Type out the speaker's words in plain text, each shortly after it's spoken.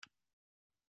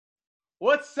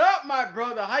What's up, my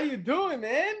brother? How you doing,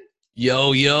 man?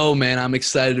 Yo, man, I'm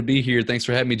excited to be here. Thanks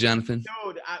for having me, Jonathan.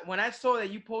 Dude, when I saw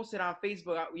that you posted on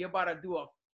Facebook, you're about to do a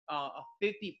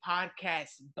 50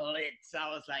 podcast blitz. I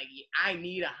was like, I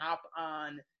need to hop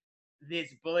on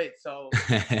this blitz. So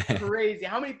crazy.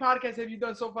 How many podcasts have you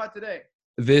done so far today?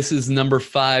 This is number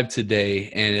 5 today,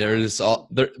 and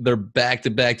they're back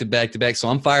to back to back to back. So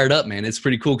I'm fired up, man. It's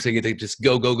pretty cool because I get to just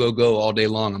go all day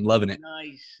long. I'm loving it.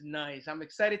 Nice. I'm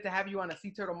excited to have you on a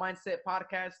Sea Turtle Mindset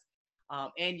podcast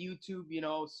and YouTube,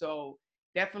 so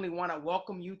definitely want to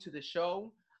welcome you to the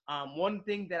show. One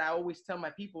thing that I always tell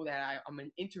my people that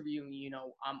I'm interviewing,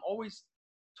 I'm always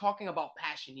talking about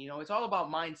passion. It's all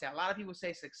about mindset. A lot of people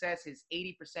say success is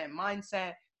 80%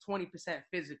 mindset, 20%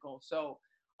 physical. So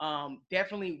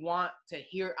definitely want to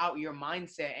hear out your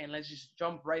mindset, and let's just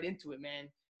jump right into it, man.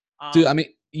 Dude, I mean,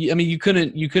 you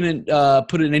couldn't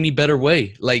put it any better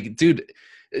way. Like, dude,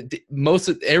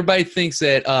 everybody thinks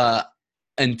that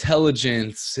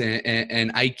intelligence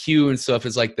and IQ and stuff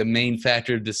is like the main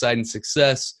factor of deciding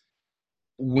success,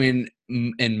 when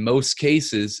in most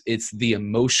cases it's the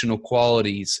emotional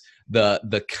qualities,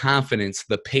 the confidence,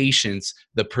 the patience,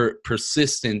 the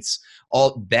persistence.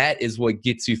 All that is what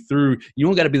gets you through. You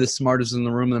don't got to be the smartest in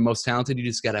the room and the most talented. You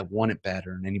just got to want it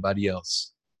better than anybody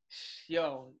else.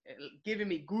 Yo, giving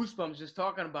me goosebumps just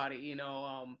talking about it.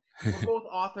 We're both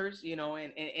authors,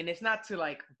 and it's not to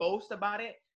like boast about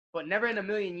it, but never in a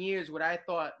million years would I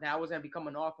thought that I was gonna become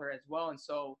an author as well. And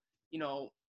so,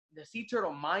 the Sea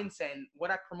Turtle mindset and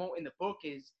what I promote in the book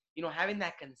is, having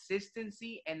that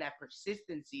consistency and that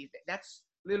persistency. That's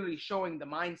literally showing the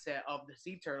mindset of the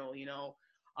Sea Turtle.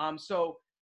 So,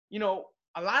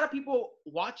 a lot of people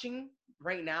watching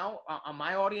right now on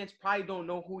my audience probably don't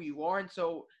know who you are, and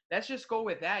so let's just go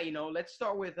with that. Let's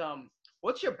start with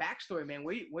what's your backstory, man?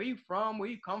 Where you from? Where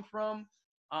you come from?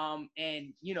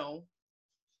 And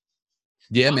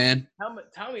Yeah, man.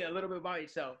 tell me a little bit about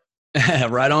yourself.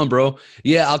 Right on, bro.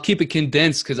 Yeah, I'll keep it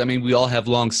condensed because I mean we all have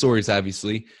long stories,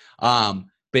 obviously. But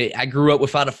I grew up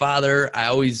without a father. I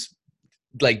always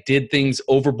like did things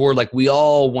overboard. Like, we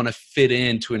all want to fit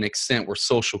in to an extent. We're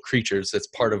social creatures. That's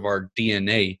part of our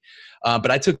DNA. But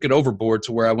I took it overboard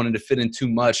to where I wanted to fit in too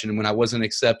much. And when I wasn't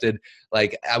accepted,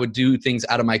 like, I would do things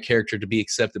out of my character to be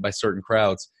accepted by certain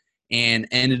crowds, and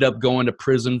ended up going to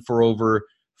prison for over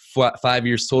 5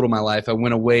 years total of my life. I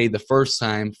went away the first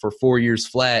time for 4 years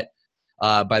flat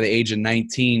by the age of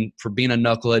 19 for being a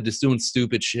knucklehead, just doing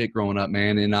stupid shit growing up,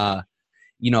 man. And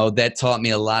that taught me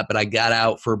a lot. But I got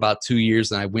out for about 2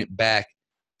 years, and I went back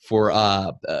for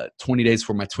 20 days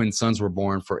before my twin sons were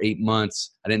born, for 8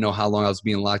 months. I didn't know how long I was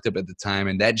being locked up at the time.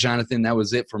 And that, Jonathan, that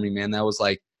was it for me, man. That was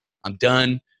like, I'm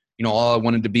done. All I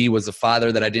wanted to be was a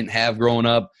father that I didn't have growing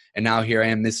up. And now here I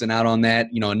am missing out on that.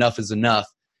 Enough is enough.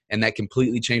 And that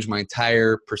completely changed my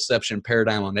entire perception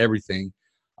paradigm on everything.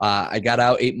 I got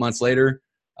out 8 months later,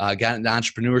 got into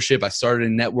entrepreneurship. I started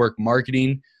in network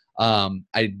marketing.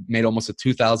 I made almost a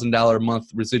 $2,000 a month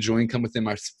residual income within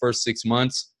my first 6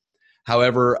 months.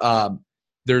 However,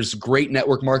 there's great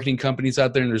network marketing companies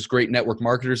out there, and there's great network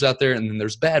marketers out there, and then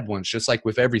there's bad ones, just like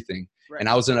with everything. Right. And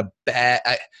I was in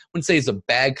I wouldn't say it's a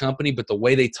bad company, but the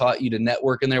way they taught you to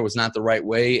network in there was not the right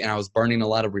way. And I was burning a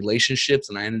lot of relationships,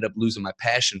 and I ended up losing my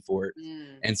passion for it.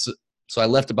 And so I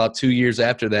left about 2 years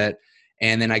after that.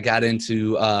 And then I got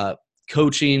into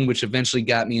coaching, which eventually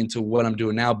got me into what I'm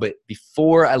doing now. But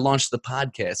before I launched the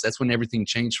podcast, that's when everything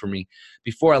changed for me.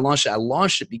 Before I launched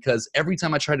it because every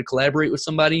time I tried to collaborate with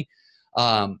somebody,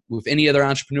 with any other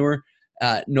entrepreneur,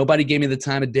 nobody gave me the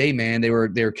time of day, man. They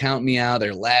were counting me out.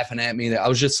 They're laughing at me. I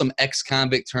was just some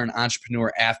ex-convict turned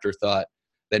entrepreneur afterthought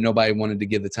that nobody wanted to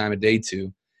give the time of day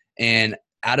to. And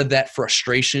out of that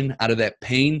frustration, out of that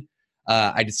pain,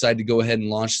 I decided to go ahead and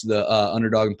launch the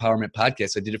Underdog Empowerment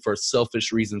Podcast. I did it for a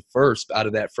selfish reason first, out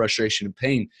of that frustration and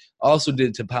pain. I also did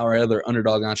it to empower other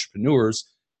underdog entrepreneurs.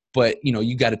 But,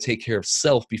 you got to take care of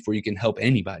self before you can help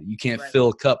anybody. You can't fill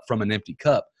a cup from an empty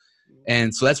cup.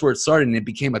 And so that's where it started. And it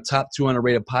became a top 200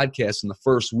 rated podcast in the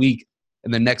first week.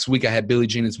 And the next week I had Billie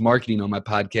Jean is Marketing on my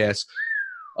podcast.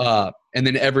 And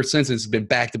then ever since, it's been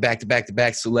back to back to back to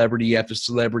back, celebrity after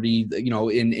celebrity,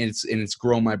 and it's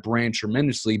grown my brand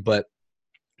tremendously. But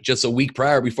just a week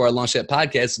prior, before I launched that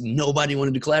podcast, nobody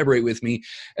wanted to collaborate with me.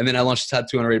 And then I launched the top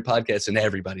 200 rated podcast, and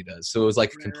everybody does. So it was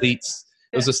like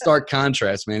it was a stark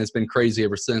contrast, man. It's been crazy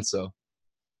ever since. So.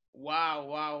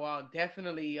 Wow.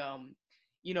 Definitely.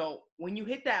 When you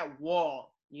hit that wall,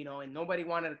 and nobody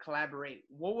wanted to collaborate,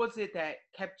 what was it that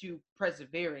kept you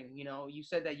persevering? You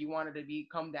said that you wanted to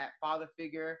become that father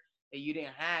figure that you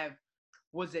didn't have.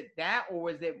 Was it that, or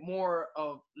was it more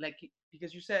of like,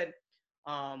 because you said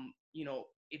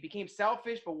it became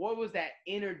selfish, but what was that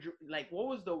inner, like, what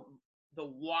was the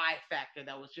why factor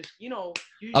that was just,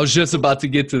 I was just about to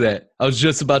get to that. I was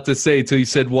just about to say till you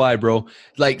said why, bro.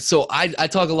 Like, so I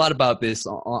talk a lot about this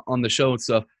on the show and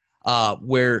stuff,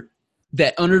 where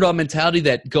that underdog mentality,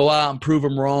 that go out and prove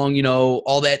them wrong,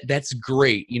 all that's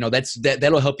great.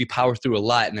 That'll help you power through a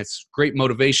lot, and that's great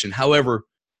motivation. However,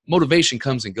 motivation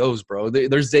comes and goes, bro.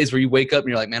 There's days where you wake up and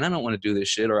you're like, man, I don't want to do this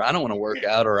shit, or I don't want to work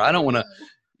out, or I don't want to,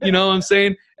 you know what I'm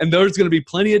saying? And there's going to be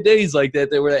plenty of days like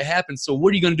that where that happens. So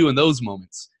what are you going to do in those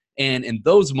moments? And in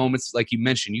those moments, like you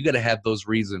mentioned, you got to have those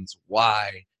reasons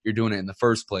why you're doing it in the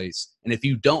first place. And if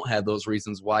you don't have those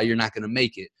reasons why, you're not going to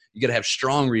make it. You got to have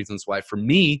strong reasons why. For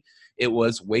me, it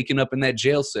was waking up in that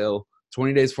jail cell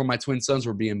 20 days before my twin sons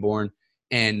were being born,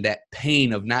 and that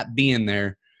pain of not being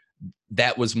there.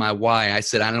 That was my why. I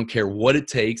said, I don't care what it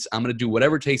takes. I'm going to do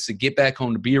whatever it takes to get back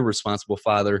home, to be a responsible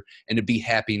father, and to be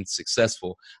happy and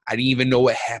successful. I didn't even know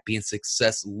what happy and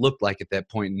success looked like at that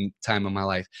point in time of my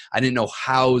life. I didn't know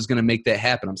how I was going to make that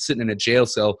happen. I'm sitting in a jail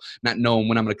cell, not knowing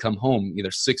when I'm going to come home, either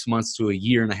 6 months to a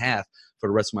year and a half for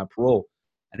the rest of my parole.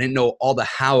 I didn't know all the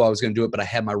how I was going to do it, but I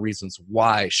had my reasons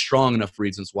why, strong enough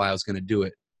reasons why I was going to do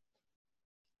it.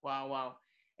 Wow.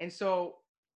 And so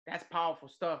that's powerful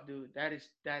stuff, dude.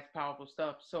 That's powerful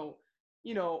stuff. So,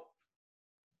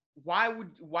 why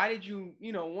did you,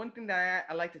 one thing that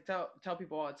I like to tell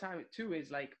people all the time too is,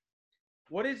 like,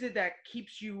 what is it that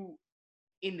keeps you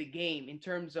in the game in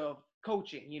terms of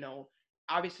coaching?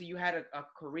 Obviously you had a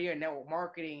career in network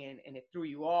marketing, and it threw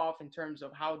you off in terms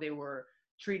of how they were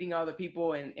treating other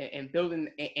people and building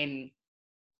and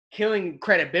killing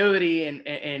credibility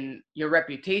and your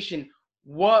reputation.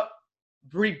 What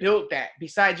rebuilt that,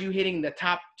 besides you hitting the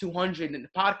top 200 in the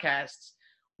podcasts?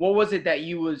 What was it that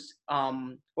you was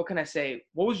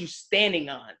what was you standing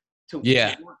on to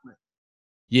work with?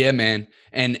 Yeah, man.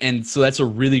 And so that's a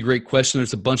really great question.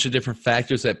 There's a bunch of different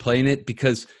factors that play in it,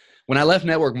 because when I left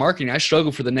network marketing, I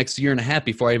struggled for the next year and a half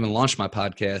before I even launched my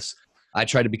podcast. I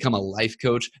tried to become a life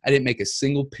coach. I didn't make a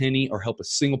single penny or help a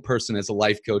single person as a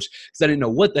life coach, because I didn't know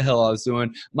what the hell I was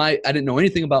doing. I didn't know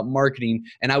anything about marketing,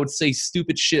 and I would say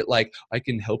stupid shit like, I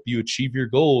can help you achieve your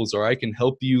goals, or I can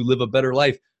help you live a better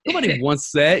life. Nobody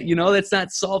wants that. That's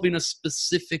not solving a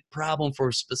specific problem for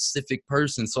a specific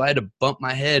person. So I had to bump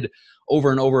my head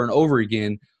over and over and over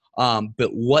again.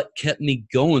 But what kept me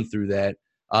going through that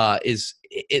is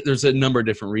there's a number of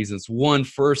different reasons. One,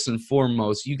 first and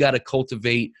foremost, you got to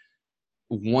cultivate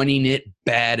wanting it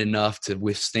bad enough to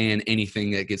withstand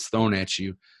anything that gets thrown at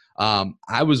you.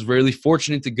 I was really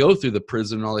fortunate to go through the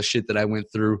prison and all the shit that I went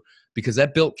through, because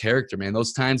that built character, man.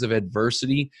 Those times of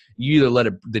adversity, you either let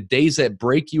it, the days that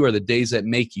break you are the days that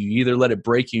make you. You either let it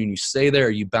break you and you stay there,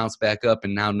 or you bounce back up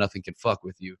and now nothing can fuck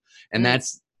with you. And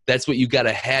that's what you got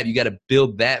to have. You got to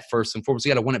build that first and foremost.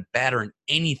 You got to want it better than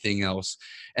anything else.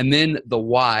 And then the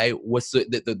why, what's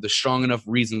the strong enough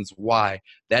reasons why.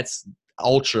 That's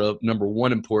ultra number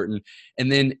one important.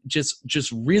 And then just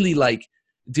really, like,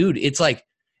 dude, it's like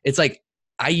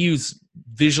I use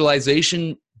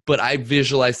visualization, but I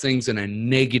visualize things in a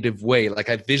negative way. Like,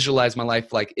 I visualize my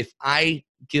life like, if I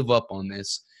give up on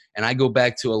this and I go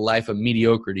back to a life of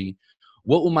mediocrity,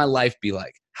 what will my life be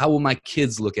like? How will my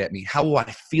kids look at me? How will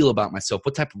I feel about myself?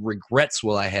 What type of regrets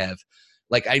will I have?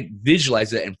 Like, I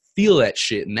visualize it and feel that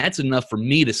shit, and that's enough for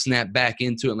me to snap back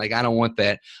into it. Like, I don't want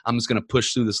that. I'm just going to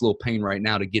push through this little pain right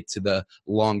now to get to the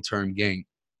long-term gain.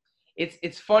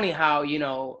 It's funny how,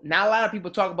 not a lot of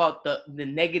people talk about the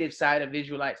negative side of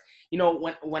visualize.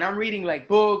 When I'm reading like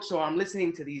books, or I'm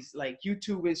listening to these like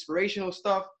YouTube inspirational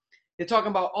stuff, they're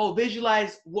talking about,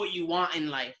 visualize what you want in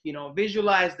life,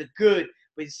 visualize the good.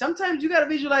 But sometimes you got to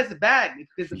visualize the bad,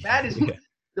 because the bad is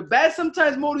the bad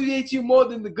sometimes motivates you more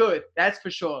than the good. That's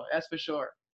for sure.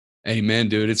 Amen,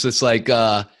 dude. It's just like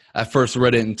I first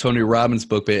read it in Tony Robbins'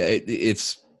 book, but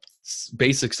it's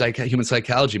basic human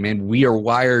psychology, man. We are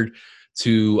wired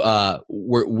to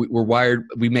we're wired.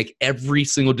 We make every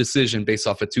single decision based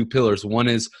off of two pillars. One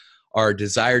is our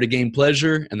desire to gain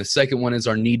pleasure, and the second one is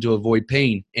our need to avoid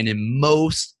pain. And in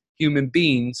most human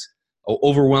beings, an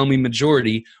overwhelming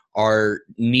majority, our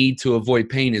need to avoid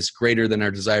pain is greater than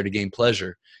our desire to gain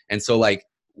pleasure. And so, like,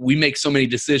 we make so many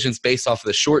decisions based off of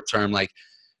the short term, like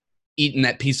eating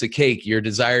that piece of cake, your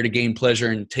desire to gain pleasure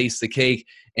and taste the cake,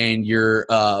 and you're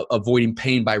avoiding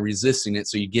pain by resisting it.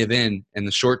 So you give in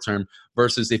the short term,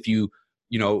 versus if you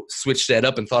switch that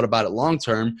up and thought about it long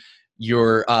term,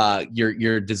 your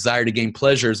desire to gain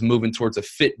pleasure is moving towards a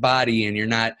fit body, and you're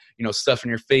not stuffing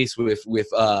your face with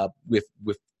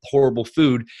horrible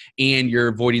food, and you're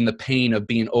avoiding the pain of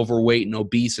being overweight and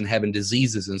obese and having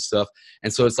diseases and stuff.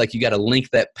 And so it's like you got to link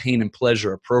that pain and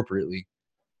pleasure appropriately.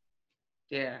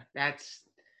 Yeah, that's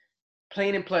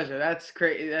pain and pleasure. That's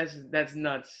crazy. That's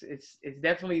nuts. It's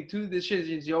definitely two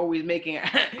decisions you're always making.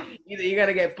 Either you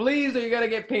gotta get pleased or you gotta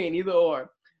get pain. Either or.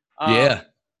 Yeah.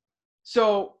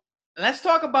 So let's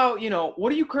talk about,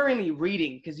 what are you currently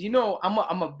reading? Because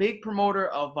I'm a big promoter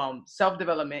of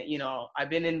self-development. I've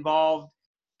been involved.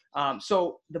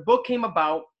 So the book came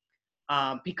about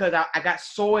because I got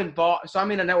so involved. So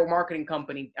I'm in a network marketing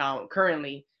company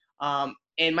currently.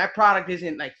 And my product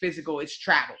isn't like physical, it's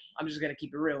travel. I'm just gonna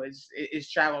keep it real.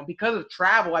 It's travel. And because of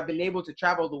travel, I've been able to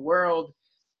travel the world.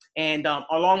 And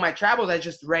along my travels, I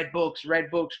just read books,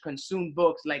 consumed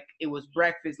books like it was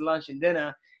breakfast, lunch, and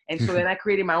dinner. And so then I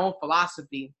created my own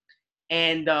philosophy.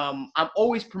 And I'm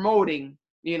always promoting,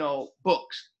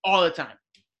 books all the time.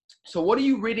 So what are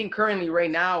you reading currently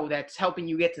right now that's helping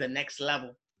you get to the next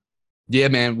level? Yeah,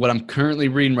 man. What I'm currently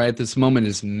reading right at this moment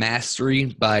is Mastery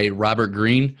by Robert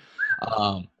Greene.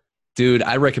 Dude,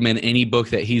 I recommend any book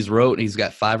that he's wrote. He's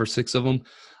got 5 or 6 of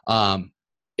them.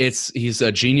 He's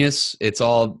a genius. It's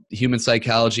all human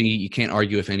psychology. You can't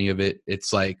argue with any of it.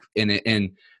 It's like, and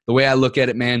the way I look at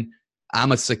it, man,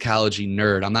 I'm a psychology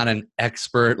nerd. I'm not an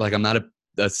expert. Like, I'm not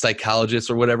a psychologist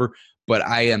or whatever, but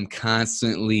I am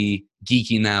constantly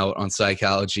geeking out on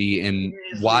psychology and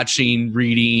watching,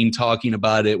 reading, talking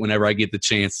about it whenever I get the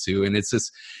chance to. And it's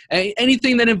just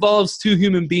anything that involves 2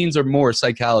 human beings or more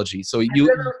psychology. So have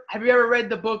you ever read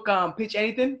the book Pitch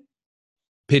Anything?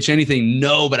 Pitch Anything?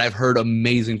 No, but I've heard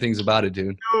amazing things about it,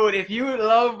 dude. Dude, if you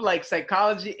love like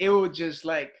psychology, it would just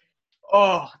like,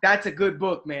 oh, that's a good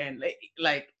book, man.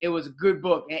 Like it was a good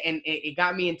book, and it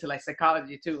got me into like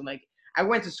psychology too. Like I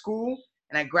went to school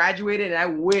and I graduated, and I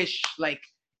wish like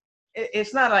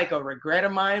it's not like a regret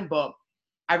of mine, but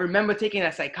I remember taking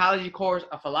a psychology course,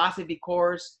 a philosophy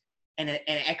course, and an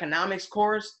economics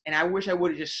course, and I wish I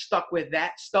would have just stuck with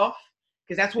that stuff,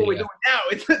 because that's what we're doing now.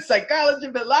 It's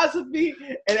psychology, philosophy,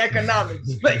 and economics.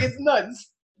 Like, it's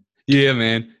nuts. Yeah,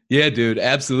 man. Yeah, dude.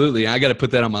 Absolutely. I got to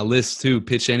put that on my list too.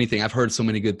 Pitch Anything. I've heard so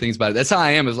many good things about it. That's how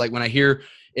I am. Is like when I hear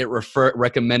it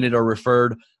recommended or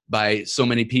referred by so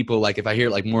many people, like if I hear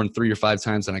it like more than 3 or 5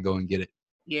 times, then I go and get it.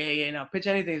 Yeah. No, Pitch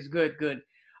Anything is good.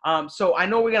 So I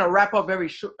know we're going to wrap up very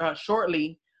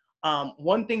shortly.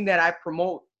 One thing that I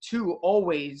promote too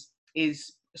always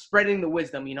is spreading the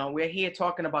wisdom. We're here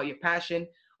talking about your passion.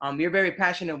 You're very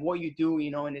passionate in what you do,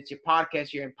 and it's your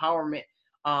podcast, your empowerment.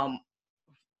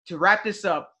 To wrap this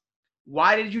up,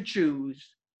 why did you choose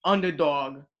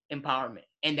Underdog Empowerment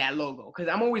and that logo?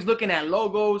 Because I'm always looking at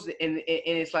logos, and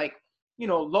it's like,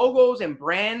 logos and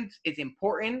brands is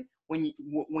important when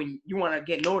you want to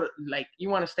get noted. Like, you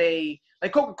want to stay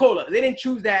like Coca-Cola. They didn't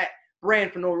choose that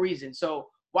brand for no reason. So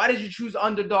why did you choose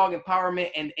Underdog Empowerment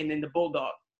and then the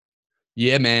Bulldog?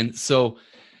 Yeah, man. So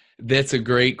that's a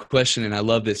great question, and I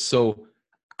love this. So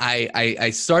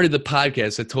I started the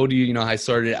podcast. I told you, I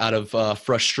started out of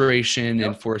frustration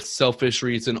and for selfish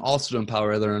reasons, also to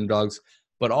empower other underdogs.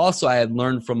 But also I had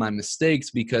learned from my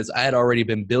mistakes because I had already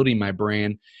been building my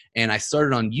brand, and I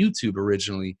started on YouTube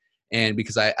originally. And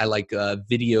because I like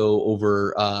video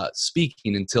over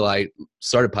speaking until I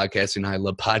started podcasting. I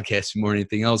love podcasting more than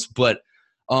anything else. But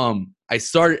I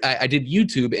did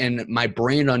YouTube, and my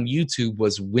brand on YouTube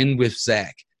was Win with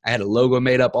Zach. I had a logo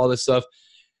made up, all this stuff.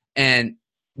 And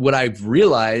what I've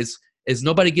realized is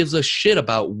nobody gives a shit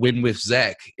about Win with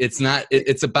Zach. It's not,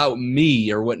 it's about me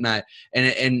or whatnot.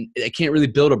 And I can't really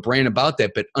build a brand about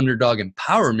that, but Underdog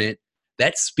Empowerment,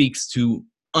 that speaks to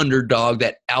underdog,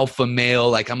 that alpha male,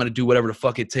 like I'm going to do whatever the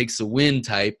fuck it takes to win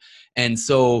type. And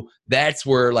so that's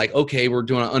where like, okay, we're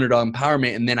doing an Underdog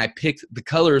Empowerment. And then I picked the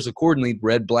colors accordingly,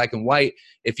 red, black, and white.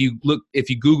 If you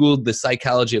Googled the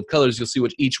psychology of colors, you'll see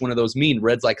what each one of those mean.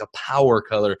 Red's like a power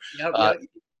color. Yep.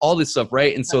 All this stuff,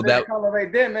 right? And so that color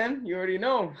right there, man, you already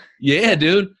know. Yeah,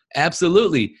 dude,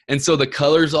 absolutely. And so the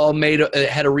colors all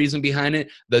had a reason behind it.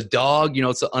 The dog,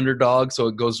 it's an underdog, so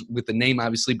it goes with the name,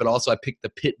 obviously. But also, I picked the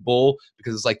pit bull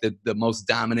because it's like the most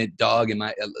dominant dog in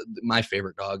my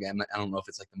favorite dog. And I don't know if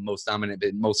it's like the most dominant, but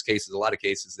in most cases, a lot of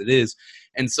cases, it is.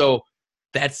 And so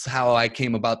that's how I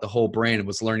came about the whole brand. It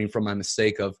was learning from my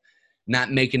mistake of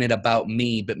not making it about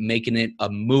me, but making it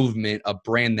a movement, a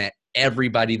brand that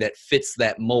everybody that fits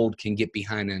that mold can get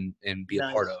behind and be a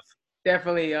part of.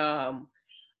 Definitely. I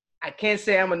can't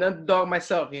say I'm an underdog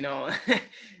myself, and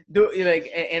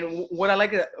what I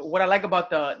like about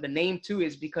the name too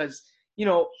is because,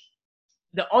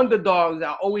 the underdogs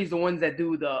are always the ones that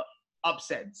do the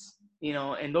upsets. you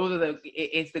know, and those are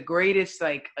it's the greatest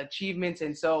like achievements.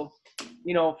 And so,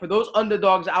 you know, for those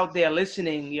underdogs out there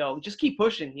listening, just keep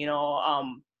pushing.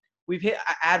 We've hit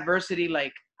adversity.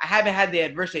 Like, I haven't had the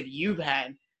adversity you've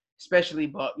had, especially,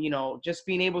 but just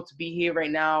being able to be here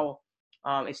right now.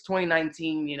 It's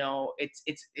 2019.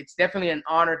 It's definitely an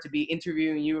honor to be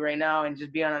interviewing you right now and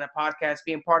just being on a podcast,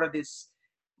 being part of this.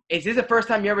 Is this the first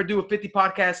time you ever do a 50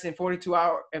 podcasts in 42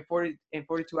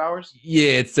 hours?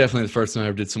 Yeah, it's definitely the first time I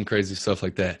ever did some crazy stuff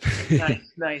like that.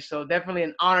 Nice. So definitely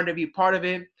an honor to be part of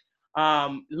it.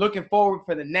 Looking forward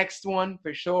for the next one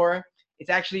for sure. It's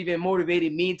actually even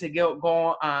motivated me to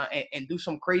go and do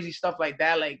some crazy stuff like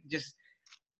that. Like, just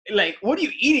like, what are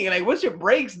you eating? Like, what's your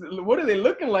breaks? What are they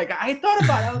looking like? I thought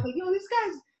about it. I was like,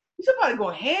 he's about to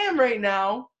go ham right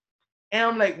now. And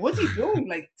I'm like, what's he doing?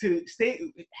 Like, to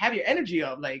have your energy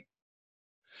up, like.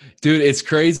 Dude, it's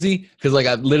crazy because like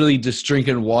I'm literally just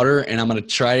drinking water, and I'm gonna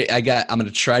try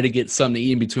to get something to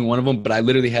eat in between one of them. But I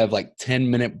literally have like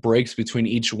 10-minute breaks between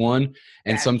each one,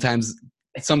 and sometimes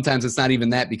it's not even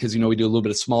that, because we do a little bit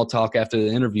of small talk after the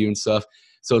interview and stuff.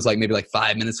 So it's like maybe like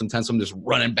 5 minutes sometimes. So I'm just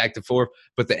running back and forth.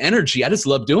 But the energy, I just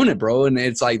love doing it, bro. And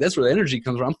it's like that's where the energy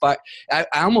comes from.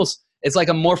 It's like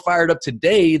I'm more fired up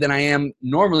today than I am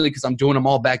normally because I'm doing them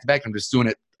all back to back. I'm just doing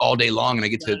it all day long, and I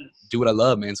get to do what I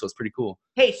love, man. So it's pretty cool.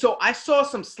 Hey, so I saw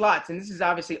some slots, and this is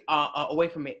obviously away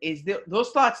from it. Is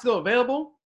those slots still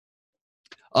available?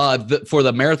 For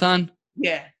the marathon?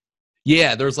 Yeah.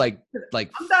 Yeah, there's like.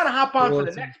 I'm down to hop on for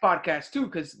the next podcast too,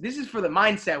 because this is for the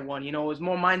mindset one. It was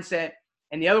more mindset,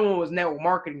 and the other one was network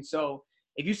marketing. So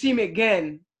if you see me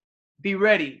again, be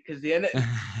ready, because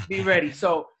be ready.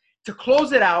 So to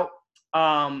close it out,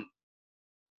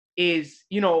 is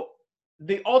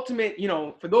the ultimate,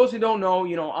 for those who don't know,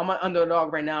 I'm an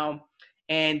underdog right now.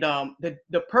 And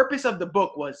the purpose of the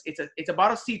book was it's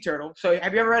about a sea turtle. So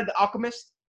have you ever read The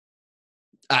Alchemist?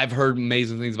 I've heard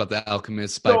amazing things about The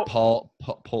Alchemist by Paul,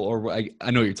 or I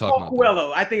know what you're talking about.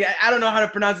 Coelho. I don't know how to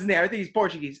pronounce his name. I think he's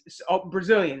Portuguese,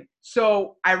 Brazilian.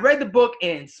 So I read the book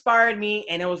and it inspired me,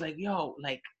 and it was like,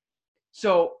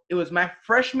 so it was my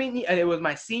it was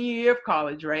my senior year of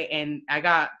college, right? And I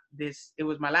got this, it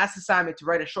was my last assignment to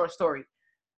write a short story.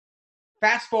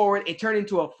 Fast forward, it turned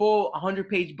into a full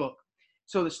 100-page book.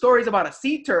 So the story is about a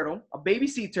sea turtle, a baby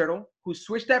sea turtle, who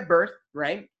switched at birth,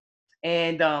 right?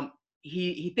 And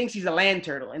he thinks he's a land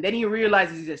turtle, and then he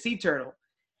realizes he's a sea turtle.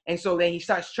 And so then he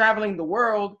starts traveling the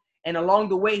world, and along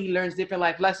the way, he learns different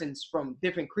life lessons from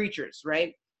different creatures,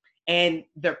 right? And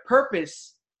their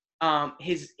purpose,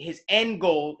 his end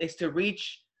goal is to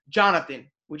reach Jonathan,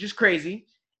 which is crazy.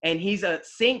 And he's a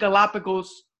St.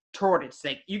 Galapagos tortoise.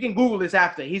 Like, you can Google this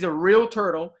after. He's a real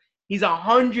turtle. He's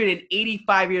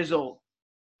 185 years old.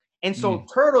 And so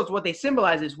turtles, what they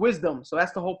symbolize is wisdom. So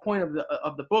that's the whole point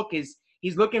of the book, is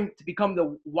he's looking to become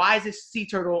the wisest sea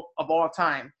turtle of all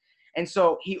time. And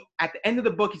so at the end of the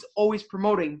book, he's always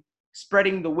promoting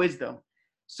spreading the wisdom.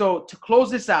 So to close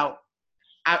this out,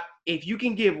 if you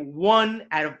can give one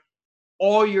out of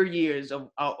all your years of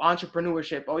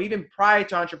entrepreneurship, or even prior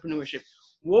to entrepreneurship,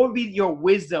 what would be your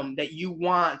wisdom that you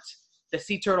want the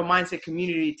Sea Turtle Mindset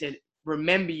community to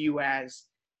remember you as,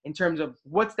 in terms of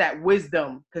what's that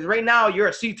wisdom? Because right now you're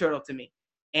a sea turtle to me,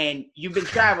 and you've been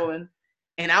traveling,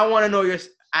 and I want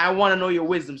to know your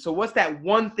wisdom. So what's that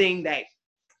one thing that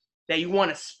you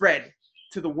want to spread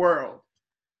to the world?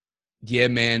 Yeah,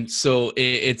 man. So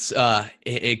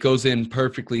it goes in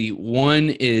perfectly.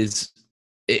 One is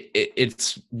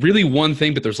it's really one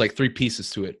thing, but there's like 3 pieces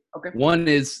to it. Okay. One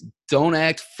is, don't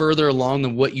act further along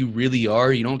than what you really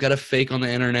are. You don't got to fake on the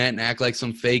internet and act like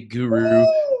some fake guru.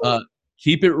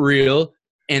 Keep it real.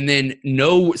 And then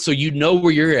so you know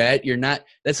where you're at. You're not.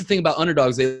 That's the thing about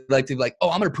underdogs. They like to be like, oh,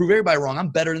 I'm going to prove everybody wrong. I'm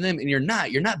better than them. And you're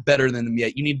not. You're not better than them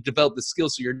yet. You need to develop the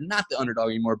skills so you're not the underdog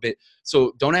anymore.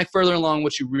 So don't act further along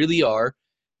what you really are.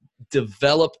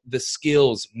 Develop the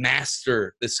skills.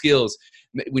 Master the skills.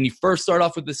 When you first start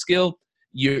off with the skill,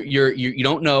 you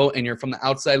don't know, and you're from the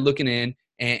outside looking in,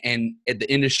 and at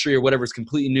the industry or whatever is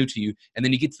completely new to you. And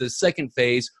then you get to the second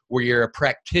phase where you're a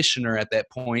practitioner at that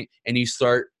point, and you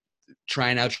start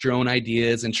trying out your own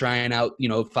ideas and trying out,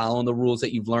 following the rules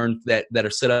that you've learned that are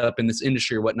set up in this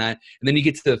industry or whatnot. And then you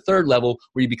get to the third level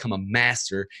where you become a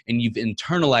master, and you've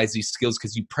internalized these skills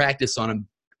because you practice on them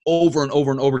over and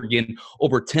over and over again,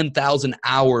 over 10,000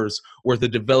 hours worth of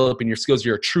developing your skills.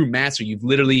 You're a true master. You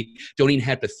literally don't even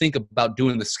have to think about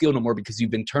doing the skill no more because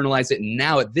you've internalized it. And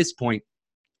now at this point,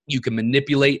 you can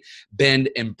manipulate,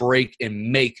 bend, and break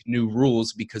and make new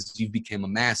rules because you became a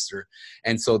master.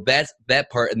 And so that's that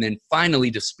part. And then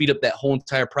finally, to speed up that whole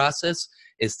entire process,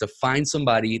 is to find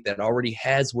somebody that already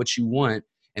has what you want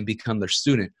and become their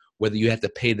student. whether you have to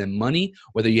pay them money,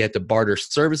 whether you have to barter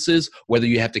services, whether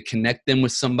you have to connect them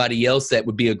with somebody else that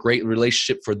would be a great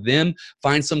relationship for them.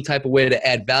 Find some type of way to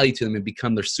add value to them and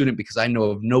become their student, because I know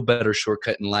of no better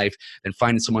shortcut in life than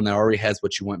finding someone that already has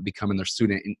what you want and becoming their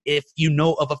student. And if you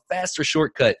know of a faster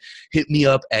shortcut, hit me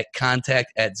up at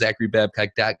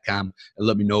contact@zacharybabcock.com and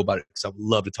let me know about it, because I would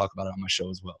love to talk about it on my show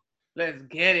as well. Let's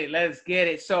get it. Let's get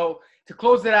it. So to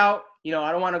close it out, you know,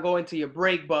 I don't want to go into your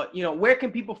break, but, you know, where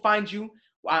can people find you?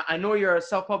 I know you're a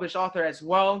self-published author as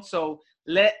well. So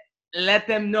let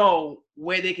them know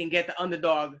where they can get The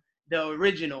Underdog, the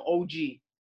original OG.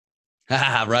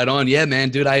 Right on. Yeah, man,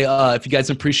 dude. If you guys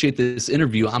appreciate this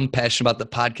interview, I'm passionate about the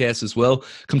podcast as well.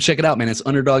 Come check it out, man. It's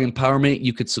Underdog Empowerment.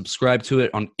 You could subscribe to it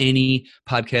on any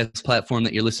podcast platform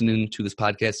that you're listening to this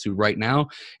podcast to right now.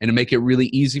 And to make it really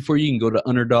easy for you, you can go to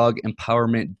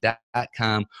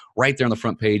underdogempowerment.com. Right there on the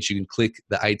front page, you can click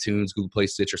the iTunes, Google Play,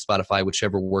 Stitcher, Spotify,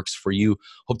 whichever works for you.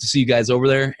 Hope to see you guys over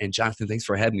there. And Jonathan, thanks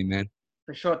for having me, man.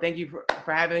 For sure. Thank you for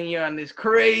having me on this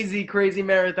crazy, crazy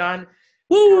marathon.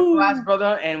 Woo! Last,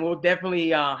 brother, and we'll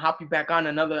definitely hop you back on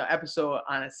another episode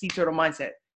on a Sea Turtle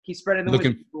Mindset. Keep spreading the word,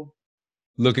 people.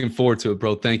 Looking forward to it,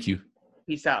 bro. Thank you.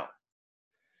 Peace out.